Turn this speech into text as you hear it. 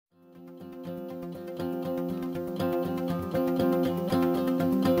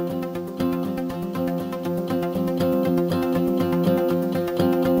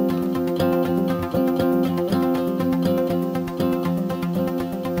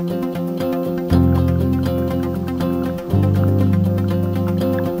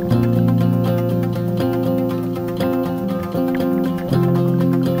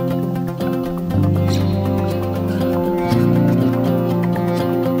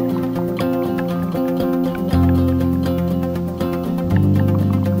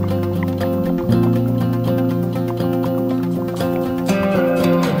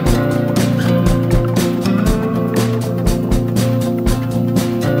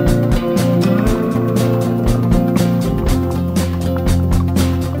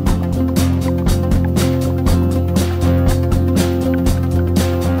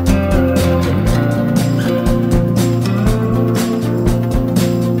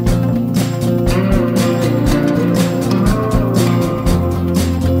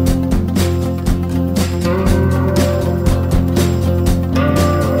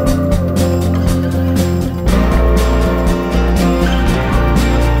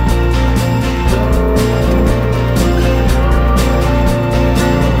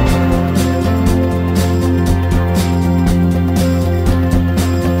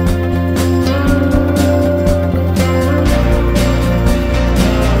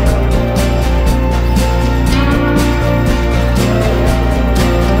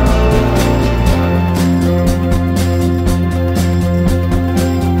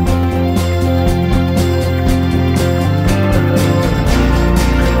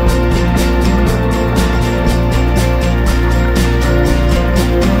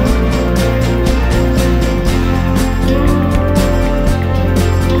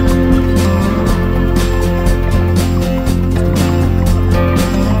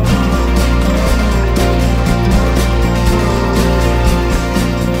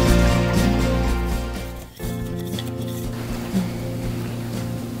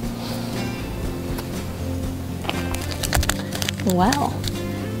Well,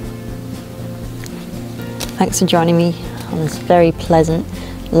 thanks for joining me on this very pleasant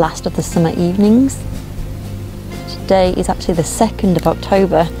last of the summer evenings. Today is actually the 2nd of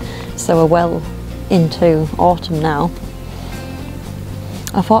October, so we're well into autumn now.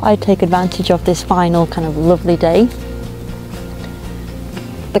 I thought I'd take advantage of this final kind of lovely day.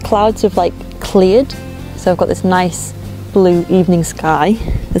 The clouds have cleared, so I've got this nice blue evening sky.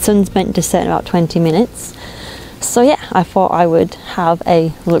 The sun's meant to set in about 20 minutes. So yeah, I thought I would have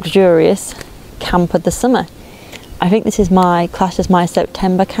a luxurious camp of the summer. I think this is classed as my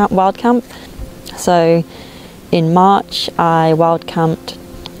September wild camp. So in March I wild camped,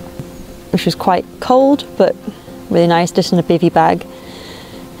 which was quite cold but really nice, just in a bivvy bag.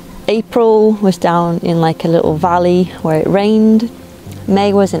 April was down in a little valley where it rained.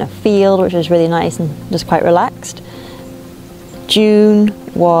 May was in a field, which was really nice and just quite relaxed. June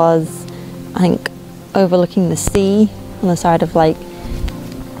was, I think, overlooking the sea on the side of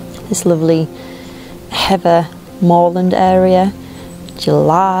this lovely heather moorland area.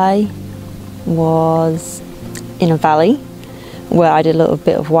 July was in a valley where I did a little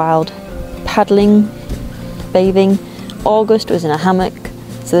bit of wild paddling, bathing. August was in a hammock,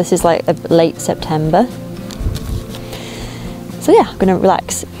 so this is a late September. So yeah, I'm gonna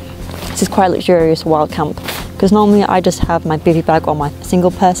relax. This is quite a luxurious wild camp, because normally I just have my bivvy bag or my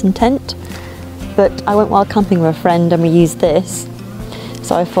single person tent, but I went wild camping with a friend and we used this,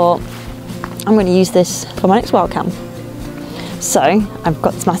 so I thought I'm going to use this for my next wild camp. So I've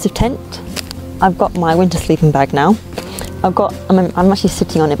got this massive tent, I've got my winter sleeping bag now, I'm actually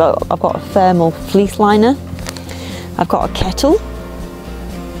sitting on it, but I've got a thermal fleece liner, I've got a kettle.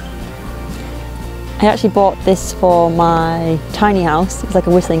 I actually bought this for my tiny house. It's like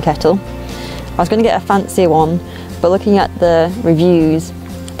a whistling kettle. I was going to get a fancier one, but looking at the reviews,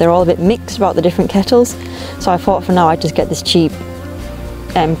 they're all a bit mixed about the different kettles, so I thought for now I'd just get this cheap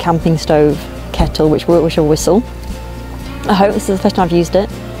camping stove kettle which will whistle. I hope this is the first time I've used it.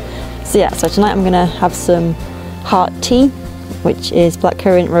 So yeah, so tonight I'm gonna have some heart tea, which is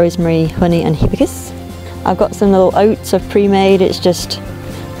blackcurrant, rosemary, honey and hibiscus. I've got some little oats I've pre-made. It's just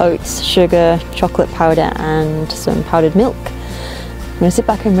oats, sugar, chocolate powder and some powdered milk. I'm gonna sit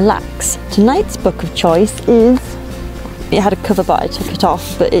back and relax. Tonight's book of choice is, it had a cover but I took it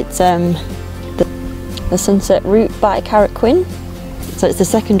off, but it's The Sunset Route by Carrot Quinn. So it's the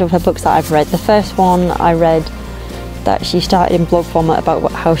second of her books that I've read. The first one I read that she started in blog format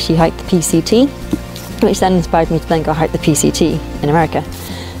about how she hiked the PCT, which then inspired me to then go hike the PCT in America.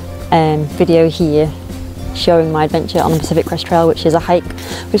 Video here showing my adventure on the Pacific Crest Trail, which is a hike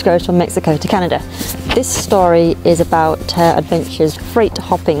which goes from Mexico to Canada. This story is about her adventures freight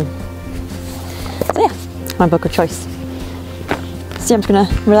hopping. So yeah, my book of choice. So I'm just going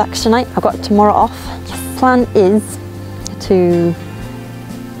to relax tonight. I've got tomorrow off. The plan is to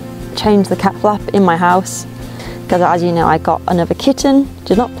change the cat flap in my house because, as you know, I got another kitten.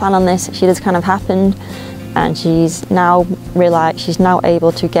 Did not plan on this, she just kind of happened, and she's now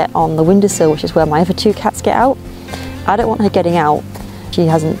able to get on the windowsill, which is where my other two cats get out. I don't want her getting out. She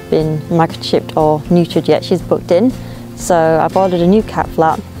hasn't been microchipped or neutered yet, she's booked in. So I've ordered a new cat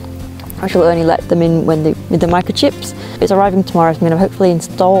flap, which will only let them in when with the microchips. It's arriving tomorrow, so I'm going to hopefully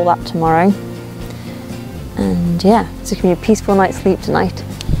install that tomorrow. And yeah, it's going to be a peaceful night's sleep tonight.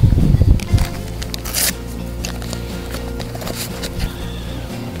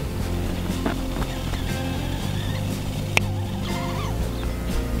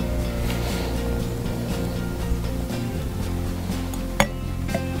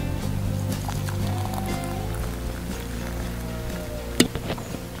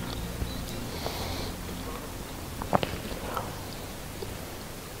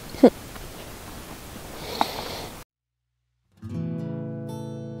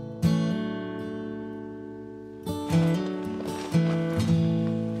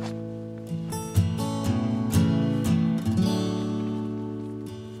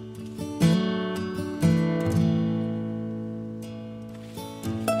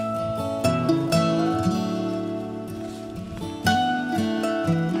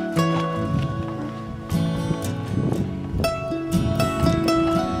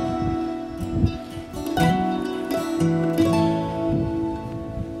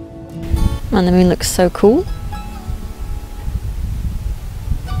 And the moon looks so cool.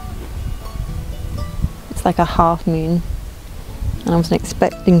 It's like a half moon, and I wasn't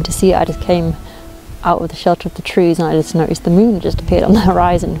expecting to see it. I just came out of the shelter of the trees and I just noticed the moon just appeared on the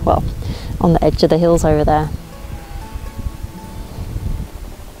horizon, well, on the edge of the hills over there.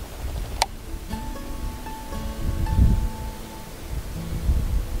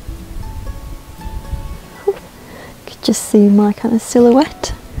 Could just see my kind of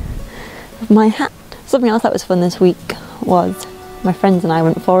silhouette of my hat. Something else that was fun this week was my friends and I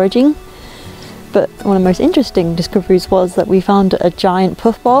went foraging, but one of the most interesting discoveries was that we found a giant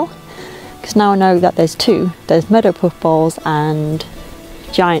puffball, because now I know that there's two. There's meadow puffballs and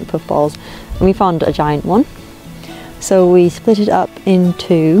giant puffballs, and we found a giant one. So we split it up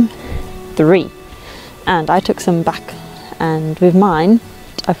into 3, and I took some back, and with mine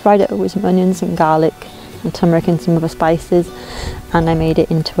I fried it up with some onions and garlic and turmeric and some other spices, and I made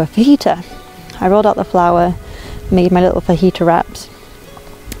it into a fajita. I rolled out the flour, made my little fajita wraps,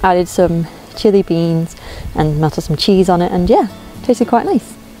 added some chili beans and melted some cheese on it, and yeah, it tasted quite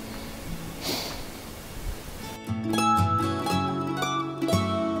nice.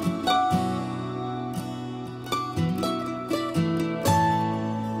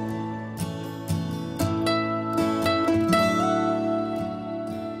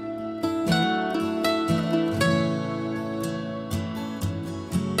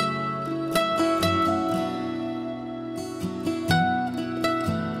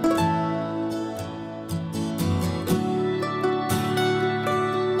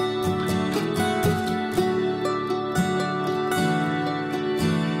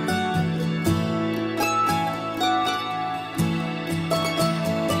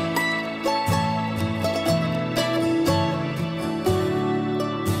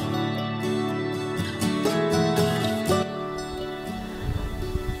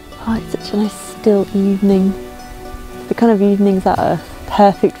 Oh, it's such a nice still evening. The kind of evenings that are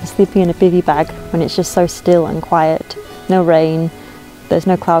perfect for sleeping in a bivvy bag, when it's just so still and quiet. No rain, there's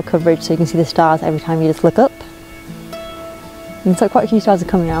no cloud coverage, so you can see the stars every time you just look up. And so quite a few stars are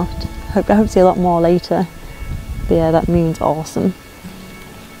coming out. I hope to see a lot more later. But yeah, that moon's awesome.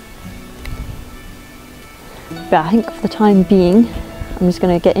 But I think for the time being, I'm just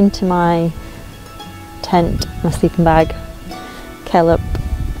going to get into my tent, my sleeping bag, curl up,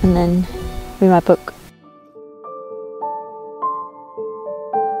 and then read my book.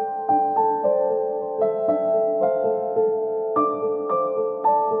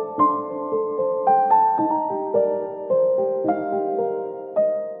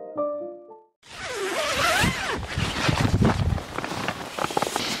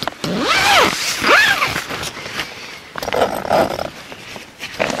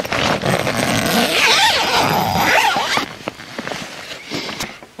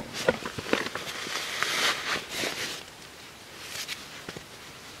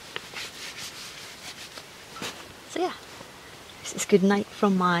 So yeah, this is good night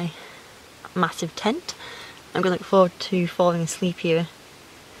from my massive tent. I'm going to look forward to falling asleep here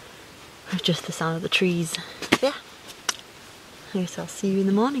with just the sound of the trees. So yeah, I guess I'll see you in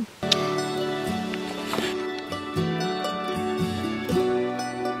the morning.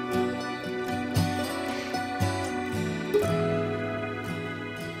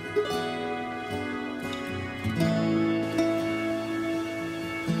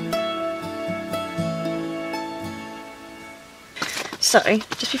 So,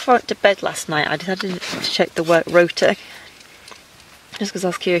 just before I went to bed last night, I decided to check the work rota, just because I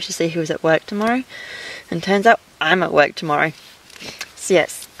was curious to see who was at work tomorrow, and turns out I'm at work tomorrow. So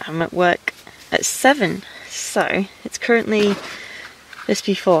yes, I'm at work at 7, so it's currently just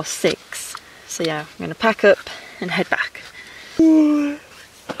before 6. So yeah, I'm going to pack up and head back. Bit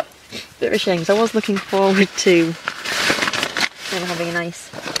of a shame, because I was looking forward to having a nice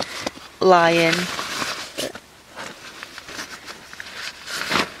lie-in.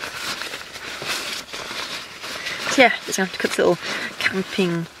 So yeah, just going to have to cut this little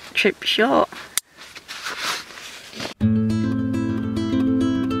camping trip short.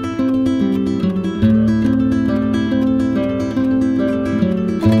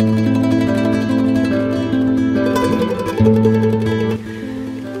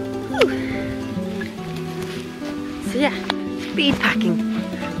 So yeah, speed packing.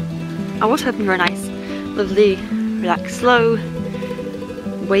 I was hoping for a nice, lovely, relaxed, slow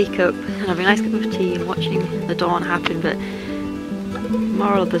wake up and having a nice cup of tea and watching the dawn happen, but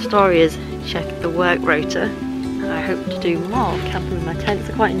moral of the story is check the work rota. I hope to do more camping with my tents.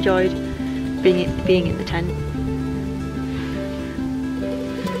 I quite enjoyed being in the tent.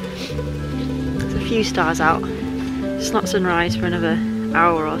 There's a few stars out. It's not sunrise for another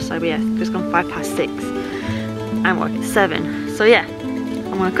hour or so, but yeah, it's gone 6:05. I'm working at 7. So yeah,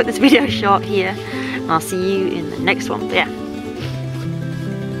 I'm going to cut this video short here and I'll see you in the next one. But yeah,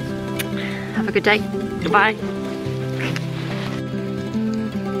 have a good day. Goodbye.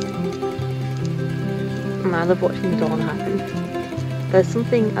 I love watching the dawn happen. There's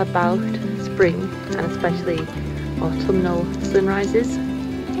something about spring and especially autumnal sunrises